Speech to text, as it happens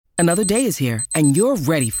Another day is here, and you're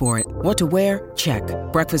ready for it. What to wear? Check.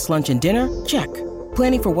 Breakfast, lunch, and dinner? Check.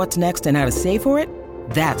 Planning for what's next and how to save for it?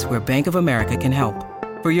 That's where Bank of America can help.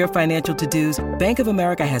 For your financial to-dos, Bank of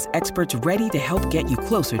America has experts ready to help get you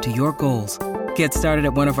closer to your goals. Get started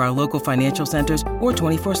at one of our local financial centers or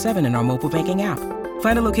 24/7 in our mobile banking app.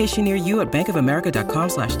 Find a location near you at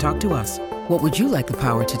bankofamerica.com/talktous. What would you like the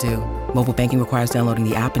power to do? Mobile banking requires downloading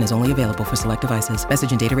the app and is only available for select devices.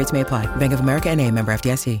 Message and data rates may apply. Bank of America N.A., member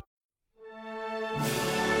FDIC.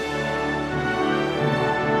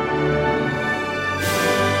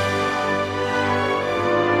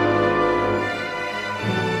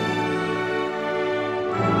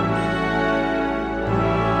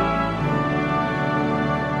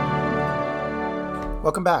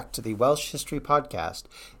 Welcome back to the Welsh History Podcast,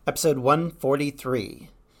 episode 143,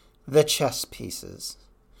 The Chess Pieces.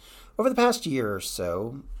 Over the past year or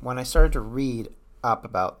so, when I started to read up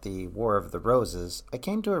about the War of the Roses, I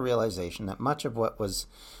came to a realization that much of what was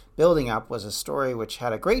building up was a story which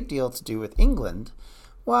had a great deal to do with England.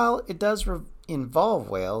 While it does involve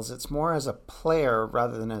Wales, it's more as a player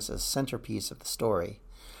rather than as a centerpiece of the story.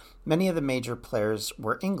 Many of the major players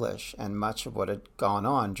were English, and much of what had gone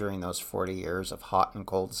on during those 40 years of hot and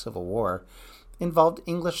cold civil war involved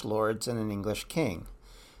English lords and an English king.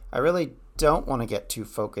 I really don't want to get too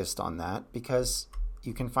focused on that because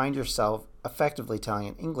you can find yourself effectively telling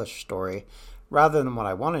an English story rather than what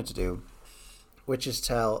I wanted to do, which is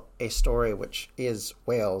tell a story which is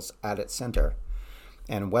Wales at its center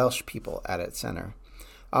and Welsh people at its center.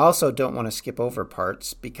 I also don't want to skip over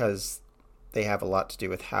parts because they have a lot to do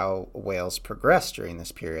with how Wales progressed during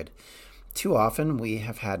this period. Too often we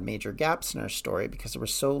have had major gaps in our story because there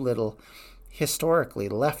was so little historically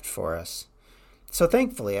left for us. So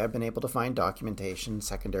thankfully, I've been able to find documentation,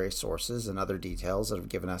 secondary sources, and other details that have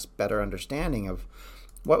given us better understanding of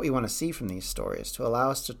what we want to see from these stories to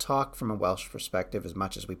allow us to talk from a Welsh perspective as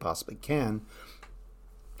much as we possibly can,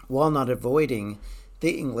 while not avoiding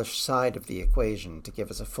the English side of the equation to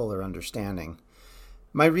give us a fuller understanding.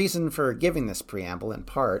 My reason for giving this preamble, in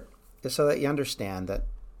part, is so that you understand that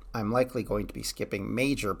I'm likely going to be skipping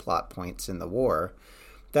major plot points in the war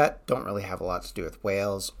that don't really have a lot to do with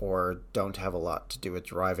Wales or don't have a lot to do with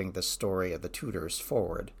driving the story of the Tudors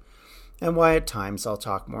forward, and why at times I'll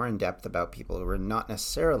talk more in depth about people who are not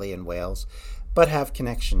necessarily in Wales but have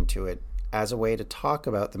connection to it as a way to talk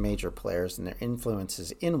about the major players and their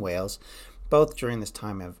influences in Wales, both during this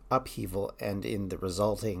time of upheaval and in the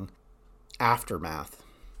resulting aftermath.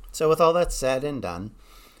 So with all that said and done,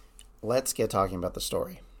 let's get talking about the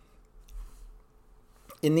story.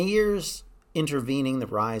 In the years intervening, the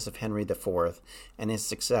rise of Henry IV and his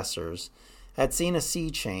successors had seen a sea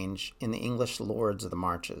change in the English lords of the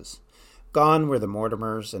Marches. Gone were the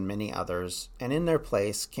Mortimers and many others, and in their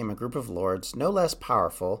place came a group of lords no less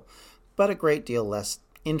powerful, but a great deal less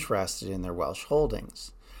interested in their Welsh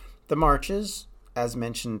holdings. The Marches, as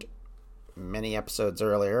mentioned many episodes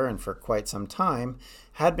earlier and for quite some time,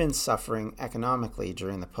 had been suffering economically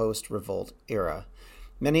during the post-revolt era.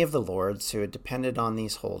 Many of the lords who had depended on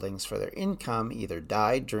these holdings for their income either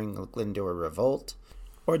died during the Glyndŵr Revolt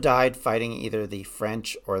or died fighting either the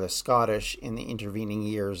French or the Scottish in the intervening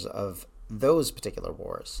years of those particular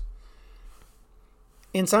wars.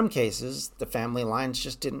 In some cases, the family lines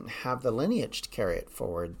just didn't have the lineage to carry it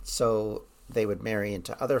forward, so they would marry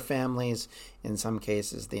into other families. In some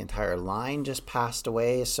cases, the entire line just passed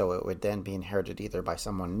away, so it would then be inherited either by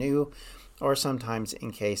someone new, or sometimes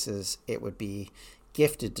in cases it would be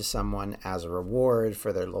gifted to someone as a reward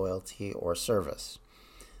for their loyalty or service.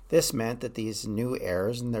 This meant that these new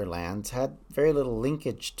heirs and their lands had very little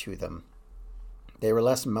linkage to them. They were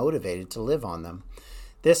less motivated to live on them.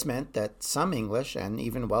 This meant that some English and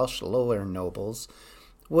even Welsh lower nobles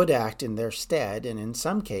would act in their stead, and in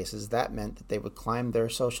some cases that meant that they would climb their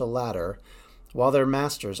social ladder while their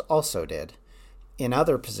masters also did. In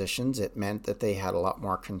other positions, it meant that they had a lot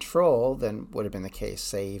more control than would have been the case,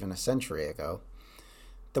 say, even a century ago.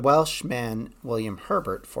 The Welshman William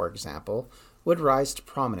Herbert, for example, would rise to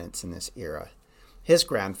prominence in this era. His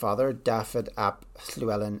grandfather, Dafydd ap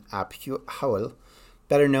Llywelyn ap Hywel,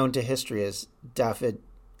 better known to history as Dafydd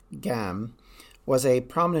Gam, was a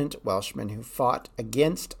prominent Welshman who fought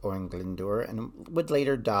against Owain Glyndŵr and would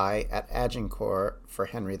later die at Agincourt for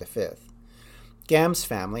Henry V. Gam's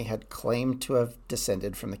family had claimed to have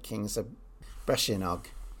descended from the kings of Brechinnog.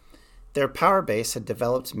 Their power base had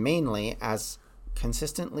developed mainly as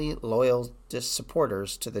consistently loyal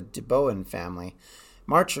supporters to the de Bohun family,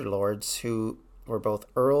 Marcher lords who were both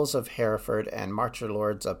earls of Hereford and Marcher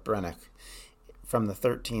lords of Breneich from the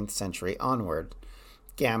 13th century onward.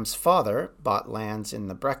 Gam's father bought lands in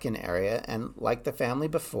the Brecon area and, like the family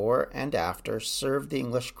before and after, served the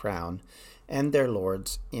English crown and their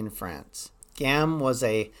lords in France. Gam was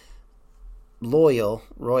a loyal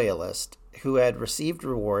royalist who had received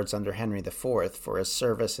rewards under Henry IV for his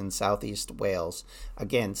service in southeast Wales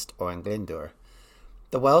against Owain Glyndwr.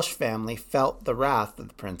 The Welsh family felt the wrath of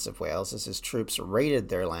the Prince of Wales as his troops raided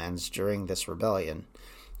their lands during this rebellion.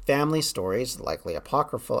 Family stories, likely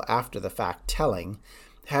apocryphal after the fact telling,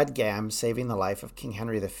 had Gam saving the life of King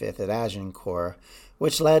Henry V at Agincourt,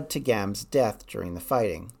 which led to Gam's death during the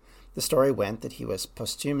fighting. The story went that he was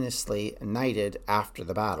posthumously knighted after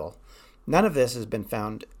the battle. None of this has been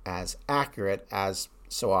found as accurate as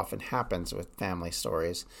so often happens with family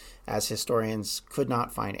stories, as historians could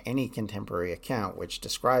not find any contemporary account which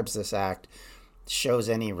describes this act, shows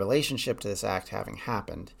any relationship to this act having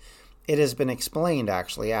happened. It has been explained,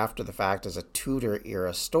 actually, after the fact as a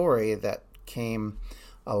Tudor-era story that came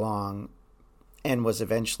along and was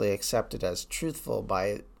eventually accepted as truthful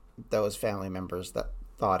by those family members that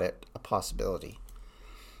thought it a possibility.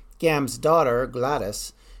 Gam's daughter,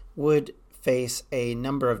 Gladys, would face a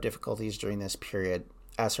number of difficulties during this period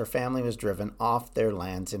as her family was driven off their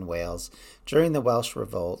lands in Wales during the Welsh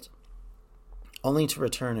Revolt, only to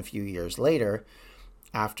return a few years later.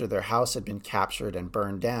 After their house had been captured and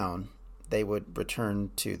burned down, they would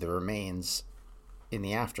return to the remains in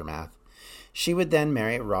the aftermath. She would then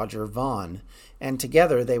marry Roger Vaughan, and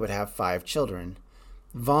together they would have 5 children.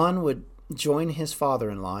 Vaughan would join his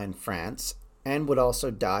father-in-law in France and would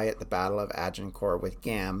also die at the Battle of Agincourt with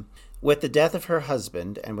Gam. With the death of her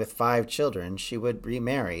husband and with 5 children, she would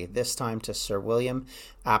remarry, this time to Sir William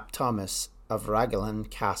ap Thomas of Raglan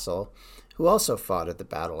Castle, who also fought at the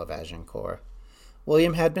Battle of Agincourt.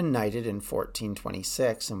 William had been knighted in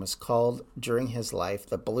 1426 and was called during his life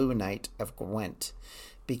the Blue Knight of Gwent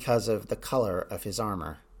because of the color of his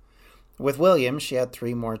armor. With William, she had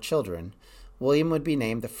 3 more children. William would be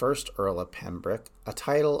named the first Earl of Pembroke, a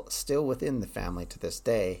title still within the family to this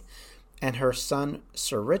day, and her son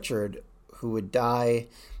Sir Richard, who would die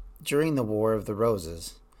during the War of the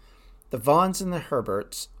Roses. The Vaughans and the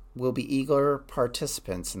Herberts will be eager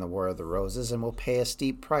participants in the War of the Roses and will pay a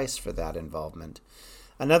steep price for that involvement.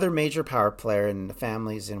 Another major power player in the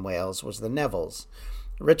families in Wales was the Nevilles.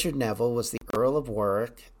 Richard Neville was the Earl of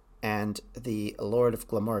Warwick and the Lord of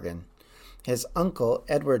Glamorgan. His uncle,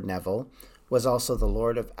 Edward Neville, was also the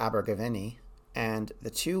Lord of Abergavenny, and the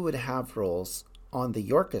two would have roles on the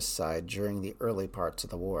Yorkist side during the early parts of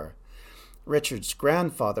the war. Richard's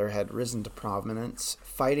grandfather had risen to prominence,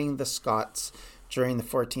 fighting the Scots during the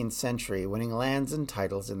 14th century, winning lands and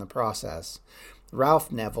titles in the process.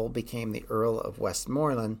 Ralph Neville became the Earl of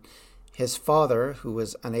Westmoreland. His father, who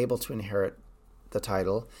was unable to inherit the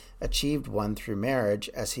title, achieved one through marriage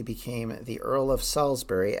as he became the Earl of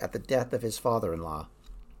Salisbury at the death of his father-in-law.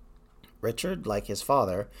 Richard, like his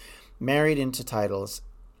father, married into titles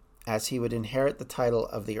as he would inherit the title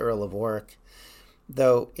of the Earl of Warwick,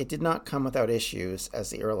 though it did not come without issues, as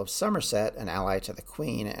the Earl of Somerset, an ally to the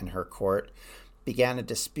Queen and her court, began a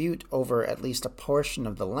dispute over at least a portion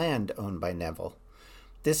of the land owned by Neville.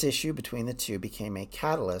 This issue between the two became a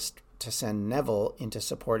catalyst to send Neville into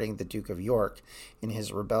supporting the Duke of York in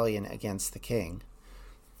his rebellion against the king.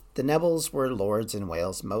 The Nevilles were lords in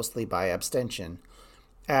Wales mostly by abstention,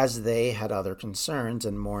 as they had other concerns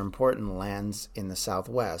and more important lands in the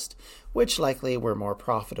southwest, which likely were more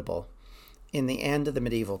profitable. In the end of the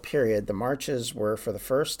medieval period, the Marches were, for the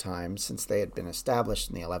first time since they had been established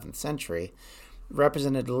in the 11th century,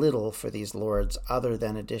 represented little for these lords other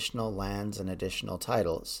than additional lands and additional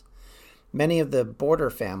titles. Many of the border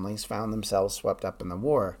families found themselves swept up in the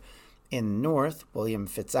war. In the north, William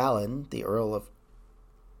Fitzalan, the Earl of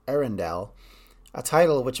Arundel, a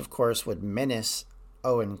title which of course would menace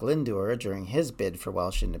Owain Glyndwr during his bid for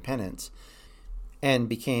Welsh independence, and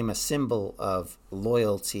became a symbol of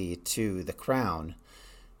loyalty to the crown.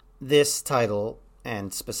 This title,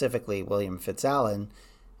 and specifically William Fitzalan,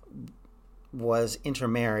 was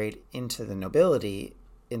intermarried into the nobility,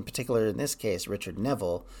 in particular in this case Richard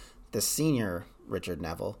Neville, the senior Richard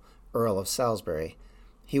Neville, Earl of Salisbury.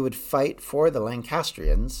 He would fight for the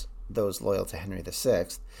Lancastrians, those loyal to Henry VI,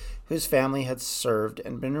 whose family had served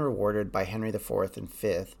and been rewarded by Henry IV and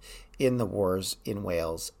V in the wars in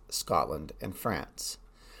Wales, Scotland, and France.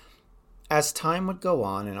 As time would go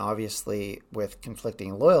on, and obviously with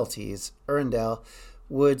conflicting loyalties, Arundel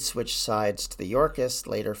would switch sides to the Yorkists,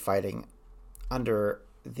 later fighting under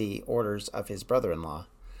the orders of his brother-in-law.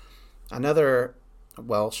 Another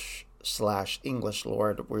Welsh/English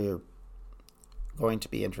lord we're going to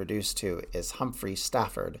be introduced to is Humphrey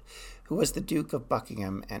Stafford, who was the Duke of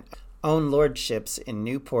Buckingham and owned lordships in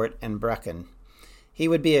Newport and Brecon. He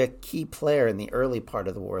would be a key player in the early part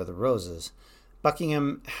of the War of the Roses.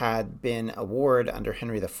 Buckingham had been a ward under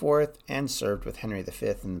Henry IV and served with Henry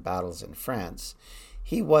V in the battles in France.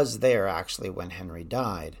 He was there, actually, when Henry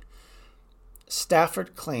died.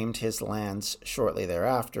 Stafford claimed his lands shortly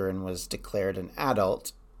thereafter and was declared an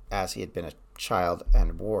adult, as he had been a child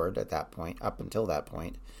and ward at that point, up until that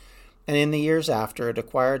point. And in the years after, it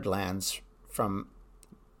acquired lands from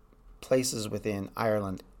places within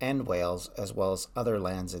Ireland and Wales, as well as other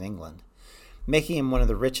lands in England, making him one of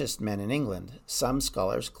the richest men in England. Some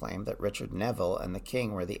scholars claim that Richard Neville and the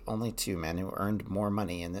king were the only two men who earned more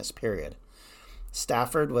money in this period.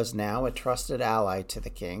 Stafford was now a trusted ally to the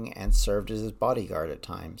king and served as his bodyguard at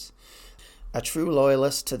times. A true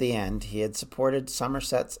loyalist to the end, he had supported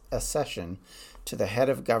Somerset's accession to the head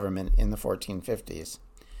of government in the 1450s.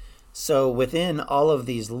 So within all of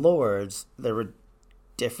these lords, there were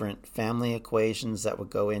different family equations that would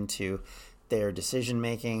go into their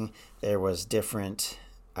decision-making. There was different...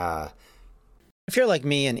 If you're like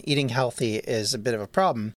me and eating healthy is a bit of a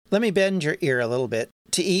problem, let me bend your ear a little bit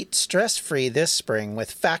to eat stress-free this spring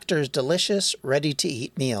with Factor's delicious,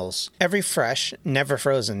 ready-to-eat meals. Every fresh,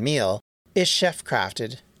 never-frozen meal is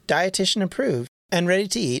chef-crafted, dietitian-approved, and ready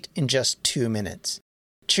to eat in just 2 minutes.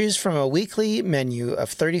 Choose from a weekly menu of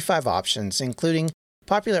 35 options, including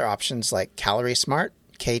popular options like Calorie Smart,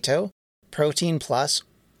 Keto, Protein Plus,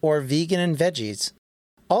 or Vegan and Veggies.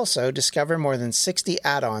 Also, discover more than 60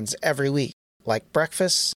 add-ons every week, like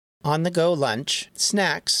breakfast, on-the-go lunch,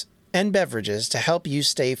 snacks, and beverages to help you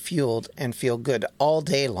stay fueled and feel good all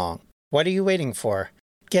day long. What are you waiting for?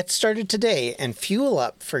 Get started today and fuel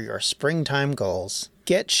up for your springtime goals.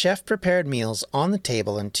 Get chef-prepared meals on the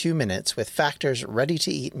table in 2 minutes with Factor's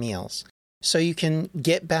ready-to-eat meals, so you can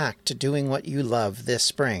get back to doing what you love this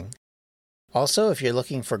spring. Also, if you're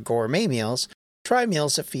looking for gourmet meals, try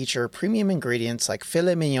meals that feature premium ingredients like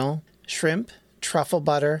filet mignon, shrimp, truffle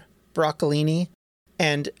butter, broccolini,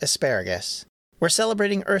 and asparagus. We're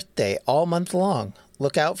celebrating Earth Day all month long.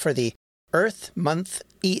 Look out for the Earth Month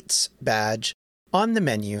Eats badge on the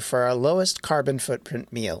menu for our lowest carbon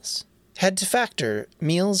footprint meals. Head to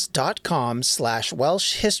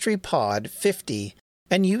factormeals.com/WelshHistoryPod50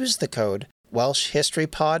 and use the code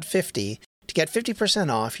WelshHistoryPod50 to get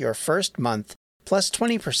 50% off your first month plus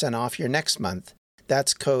 20% off your next month.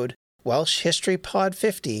 That's code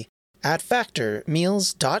WelshHistoryPod50 at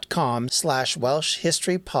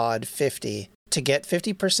factormeals.com/WelshHistoryPod50 to get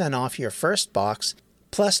 50% off your first box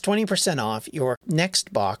plus 20% off your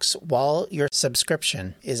next box while your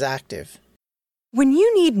subscription is active. When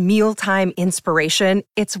you need mealtime inspiration,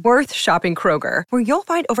 it's worth shopping Kroger, where you'll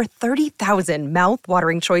find over 30,000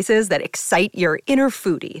 mouth-watering choices that excite your inner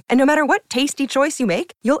foodie. And no matter what tasty choice you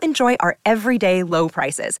make, you'll enjoy our everyday low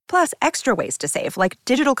prices, plus extra ways to save, like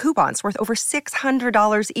digital coupons worth over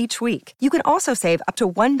 $600 each week. You can also save up to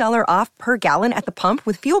 $1 off per gallon at the pump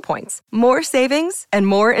with fuel points. More savings and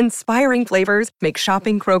more inspiring flavors make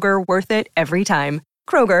shopping Kroger worth it every time.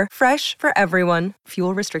 Kroger, fresh for everyone.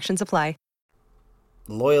 Fuel restrictions apply.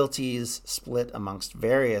 Loyalties split amongst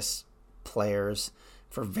various players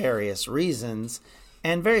for various reasons,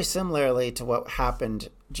 and very similarly to what happened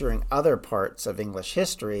during other parts of English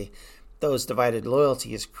history, those divided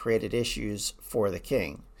loyalties created issues for the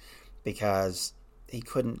king, because he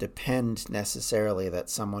couldn't depend necessarily that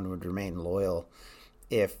someone would remain loyal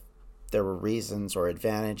if there were reasons or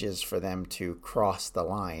advantages for them to cross the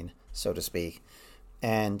line, so to speak.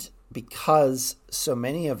 And because so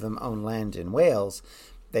many of them own land in Wales,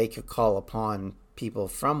 they could call upon people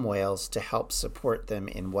from Wales to help support them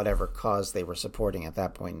in whatever cause they were supporting at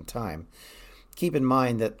that point in time. Keep in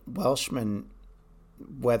mind that Welshmen,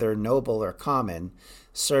 whether noble or common,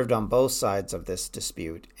 served on both sides of this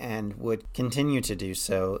dispute and would continue to do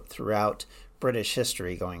so throughout British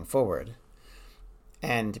history going forward.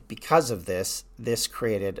 And because of this, this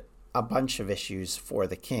created a bunch of issues for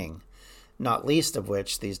the king. Not least of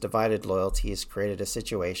which, these divided loyalties created a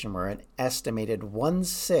situation where an estimated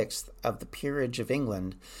 1/6 of the peerage of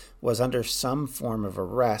England was under some form of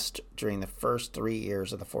arrest during the first 3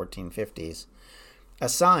 years of the 1450s, a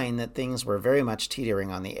sign that things were very much teetering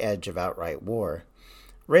on the edge of outright war.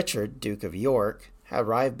 Richard, Duke of York,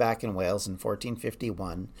 arrived back in Wales in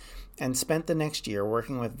 1451 and spent the next year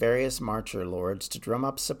working with various marcher lords to drum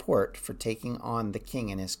up support for taking on the king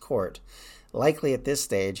and his court. Likely at this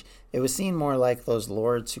stage, it was seen more like those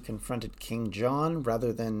lords who confronted King John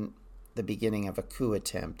rather than the beginning of a coup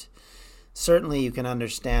attempt. Certainly you can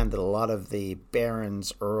understand that a lot of the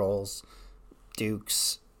barons, earls,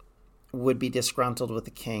 dukes would be disgruntled with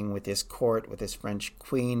the king, with his court, with his French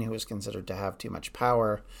queen, who was considered to have too much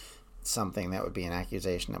power. something that would be an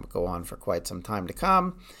accusation that would go on for quite some time to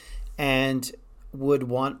come, and would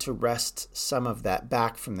want to wrest some of that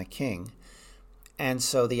back from the king. And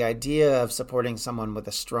so the idea of supporting someone with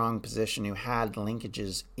a strong position who had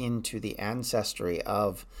linkages into the ancestry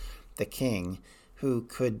of the king, who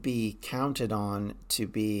could be counted on to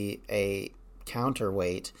be a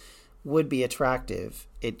counterweight, would be attractive.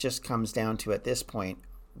 It just comes down to, at this point,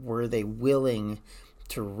 were they willing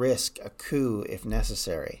to risk a coup if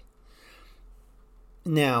necessary?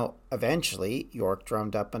 Now, eventually, York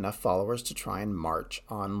drummed up enough followers to try and march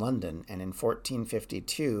on London, and in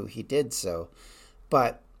 1452 he did so.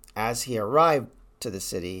 But as he arrived to the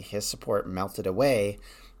city, his support melted away,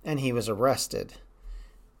 and he was arrested.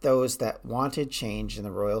 Those that wanted change in the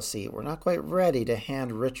royal seat were not quite ready to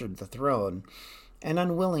hand Richard the throne, and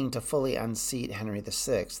unwilling to fully unseat Henry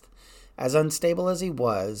VI. As unstable as he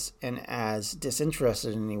was, and as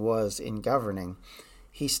disinterested as he was in governing,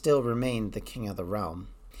 he still remained the king of the realm.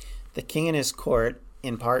 The king and his court,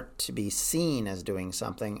 in part to be seen as doing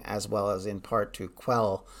something, as well as in part to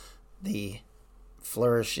quell the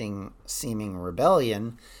flourishing seeming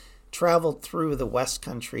rebellion, traveled through the West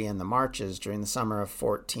Country and the Marches during the summer of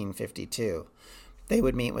 1452. They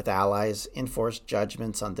would meet with allies, enforce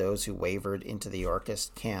judgments on those who wavered into the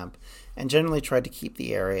Yorkist camp, and generally tried to keep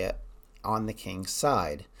the area on the king's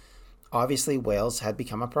side. Obviously, Wales had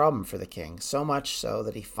become a problem for the king, so much so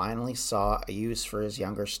that he finally saw a use for his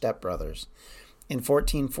younger stepbrothers. In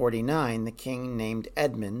 1449, the king named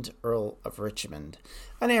Edmund Earl of Richmond,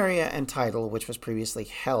 an area and title which was previously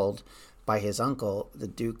held by his uncle, the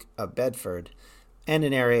Duke of Bedford, and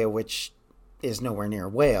an area which is nowhere near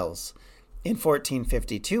Wales. In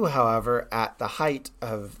 1452, however, at the height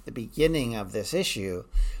of the beginning of this issue,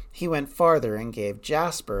 he went farther and gave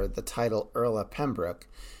Jasper the title Earl of Pembroke,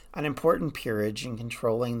 an important peerage in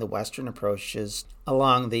controlling the western approaches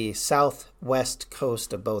along the southwest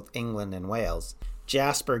coast of both England and Wales.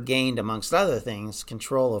 Jasper gained, amongst other things,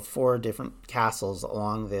 control of 4 different castles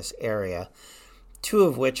along this area, 2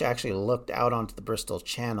 of which actually looked out onto the Bristol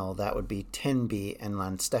Channel. That would be Tenby and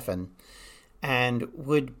Llanstefan, and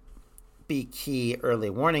would be key early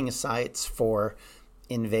warning sites for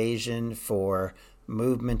invasion, for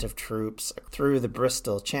movement of troops through the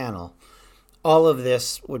Bristol Channel. All of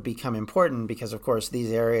this would become important because, of course,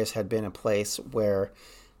 these areas had been a place where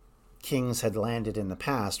kings had landed in the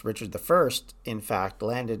past. Richard I, in fact,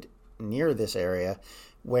 landed near this area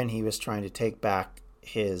when he was trying to take back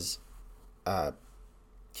his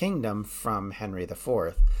kingdom from Henry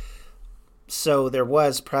IV. So there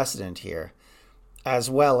was precedent here. As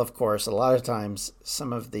well, of course, a lot of times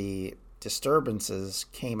some of the disturbances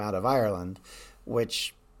came out of Ireland,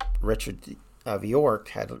 which Richard of York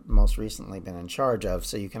had most recently been in charge of,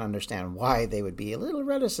 so you can understand why they would be a little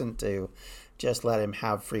reticent to just let him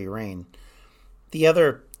have free reign. The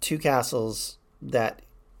other 2 castles that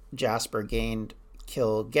Jasper gained,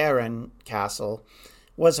 Kilgarran Castle,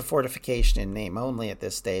 was a fortification in name only at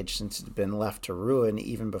this stage, since it had been left to ruin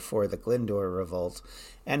even before the Glyndŵr revolt,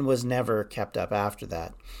 and was never kept up after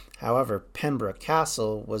that. However, Pembroke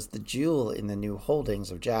Castle was the jewel in the new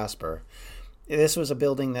holdings of Jasper. This was a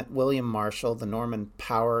building that William Marshal, the Norman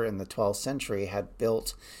power in the 12th century, had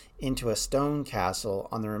built into a stone castle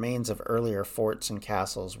on the remains of earlier forts and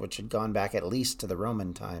castles which had gone back at least to the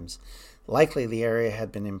Roman times. Likely the area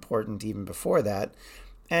had been important even before that,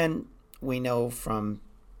 and we know from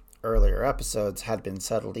earlier episodes had been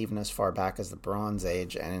settled even as far back as the Bronze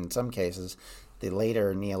Age, and in some cases the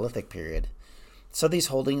later Neolithic period. So these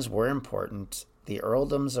holdings were important. The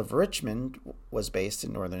earldoms of Richmond was based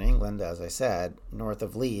in northern England, as I said, north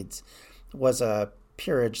of Leeds, was a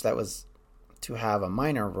peerage that was to have a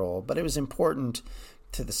minor role, but it was important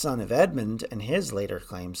to the son of Edmund and his later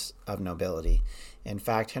claims of nobility. In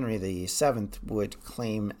fact, Henry VII would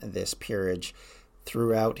claim this peerage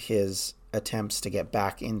throughout his attempts to get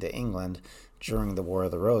back into England during the War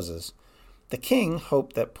of the Roses. The king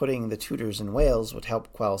hoped that putting the Tudors in Wales would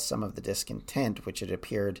help quell some of the discontent which had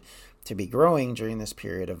appeared to be growing during this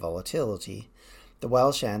period of volatility. The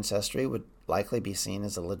Welsh ancestry would likely be seen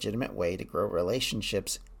as a legitimate way to grow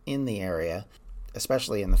relationships in the area,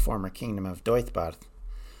 especially in the former kingdom of Deuddbarth.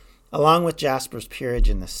 Along with Jasper's peerage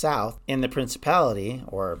in the south, in the Principality,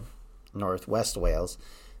 or northwest Wales,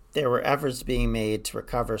 there were efforts being made to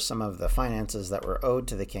recover some of the finances that were owed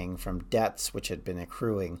to the king from debts which had been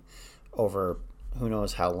accruing over who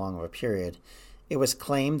knows how long of a period. It was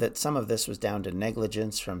claimed that some of this was down to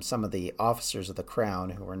negligence from some of the officers of the crown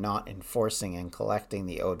who were not enforcing and collecting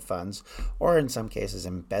the owed funds, or in some cases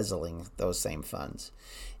embezzling those same funds.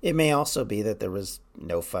 It may also be that there was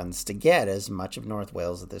no funds to get, as much of North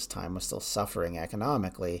Wales at this time was still suffering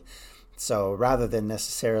economically. So rather than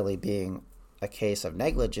necessarily being a case of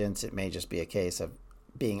negligence, it may just be a case of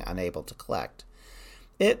being unable to collect.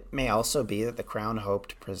 It may also be that the Crown hoped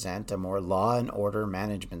to present a more law and order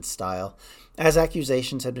management style, as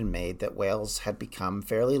accusations had been made that Wales had become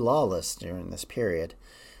fairly lawless during this period.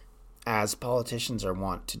 As politicians are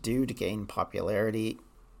wont to do to gain popularity,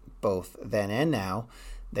 both then and now,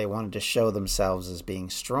 they wanted to show themselves as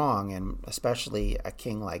being strong, and especially a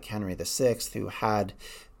king like Henry VI, who had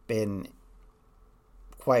been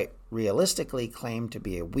quite realistically claimed to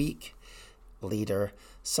be a weak leader,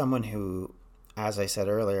 someone who, as I said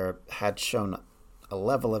earlier, had shown a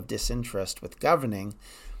level of disinterest with governing.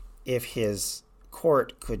 If his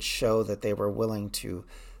court could show that they were willing to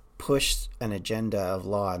push an agenda of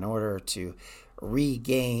law and order to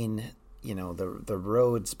regain, the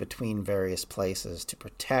roads between various places, to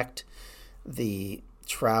protect the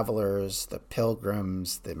travelers, the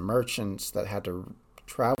pilgrims, the merchants that had to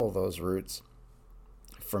travel those routes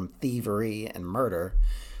from thievery and murder,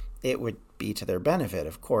 it would be to their benefit.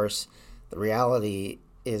 Of course, the reality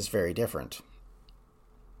is very different.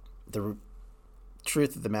 The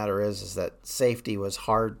truth of the matter is that safety was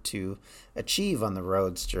hard to achieve on the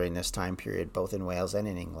roads during this time period, both in Wales and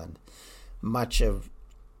in England. Much of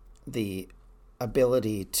the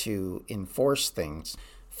ability to enforce things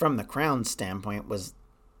from the Crown's standpoint was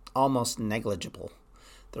almost negligible.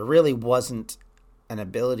 There really wasn't an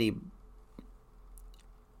ability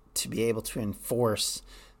to be able to enforce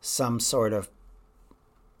some sort of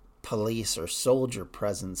police or soldier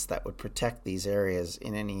presence that would protect these areas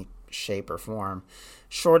in any shape or form,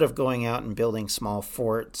 short of going out and building small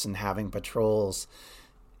forts and having patrols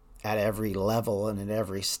at every level and at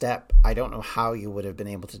every step. I don't know how you would have been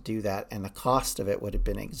able to do that, and the cost of it would have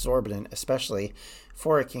been exorbitant, especially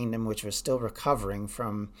for a kingdom which was still recovering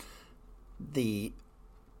from the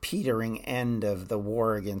petering end of the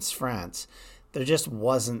war against France. There just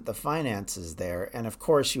wasn't the finances there. And of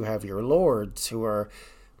course you have your lords who are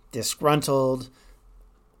disgruntled,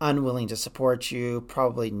 unwilling to support you,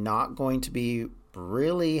 probably not going to be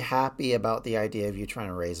really happy about the idea of you trying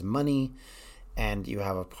to raise money, and you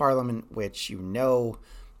have a parliament which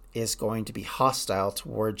is going to be hostile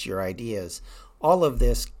towards your ideas. All of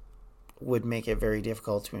this would make it very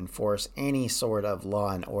difficult to enforce any sort of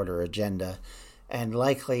law and order agenda, and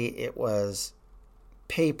likely it was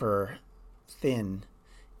paper thin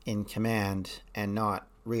in command and not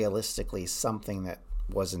realistically something that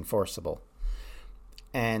was enforceable.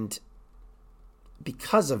 And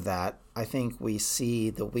because of that, I think we see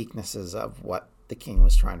the weaknesses of what the king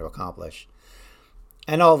was trying to accomplish.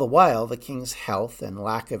 And all the while, the king's health and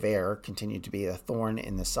lack of heir continued to be a thorn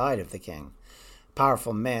in the side of the king.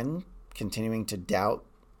 Powerful men continuing to doubt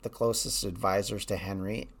the closest advisors to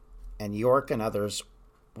Henry, and York and others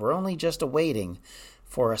were only just awaiting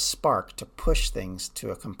for a spark to push things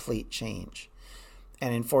to a complete change.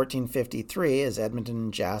 And in 1453, as Edmonton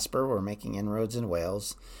and Jasper were making inroads in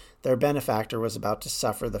Wales, their benefactor was about to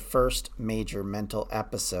suffer the first major mental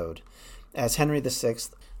episode, as Henry VI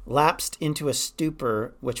lapsed into a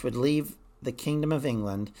stupor which would leave the Kingdom of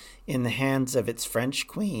England in the hands of its French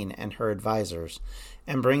queen and her advisors,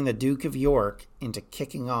 and bring the Duke of York into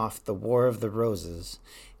kicking off the War of the Roses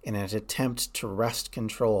in an attempt to wrest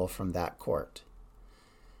control from that court.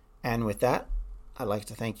 And with that, I'd like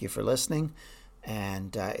to thank you for listening.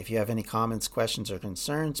 And if you have any comments, questions, or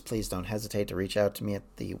concerns, please don't hesitate to reach out to me at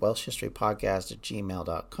the Welsh History Podcast at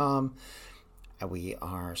gmail.com. We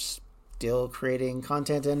are still creating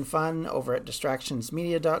content and fun over at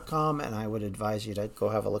distractionsmedia.com, and I would advise you to go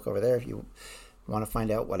have a look over there if you want to find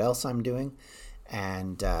out what else I'm doing.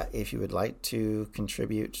 And if you would like to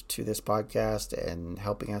contribute to this podcast and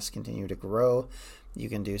helping us continue to grow, you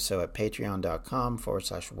can do so at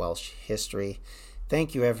patreon.com/Welsh History.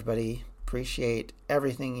 Thank you, everybody. Appreciate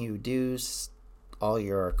everything you do, all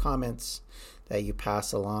your comments that you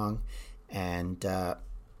pass along. And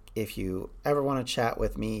if you ever want to chat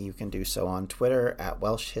with me, you can do so on Twitter at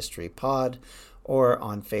Welsh History Pod, or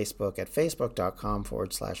on Facebook at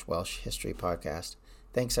facebook.com/Welsh History Podcast.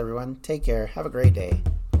 Thanks, everyone. Take care. Have a great day.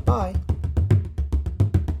 Bye.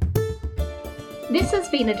 This has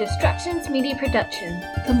been a Distractions Media production.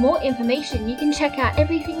 For more information, you can check out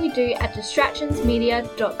everything we do at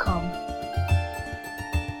distractionsmedia.com.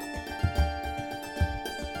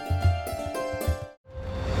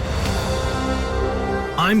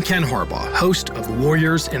 I'm Ken Harbaugh, host of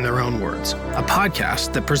Warriors in Their Own Words, a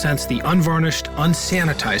podcast that presents the unvarnished,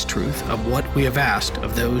 unsanitized truth of what we have asked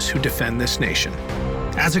of those who defend this nation.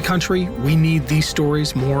 As a country, we need these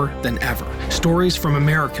stories more than ever. Stories from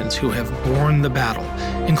Americans who have borne the battle,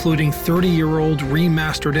 including 30-year-old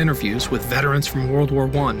remastered interviews with veterans from World War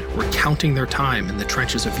I recounting their time in the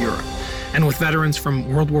trenches of Europe, and with veterans from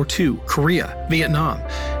World War II, Korea, Vietnam,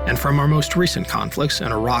 and from our most recent conflicts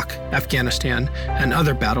in Iraq, Afghanistan, and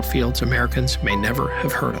other battlefields Americans may never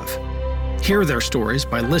have heard of. Hear their stories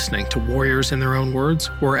by listening to Warriors in Their Own Words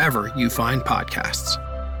wherever you find podcasts.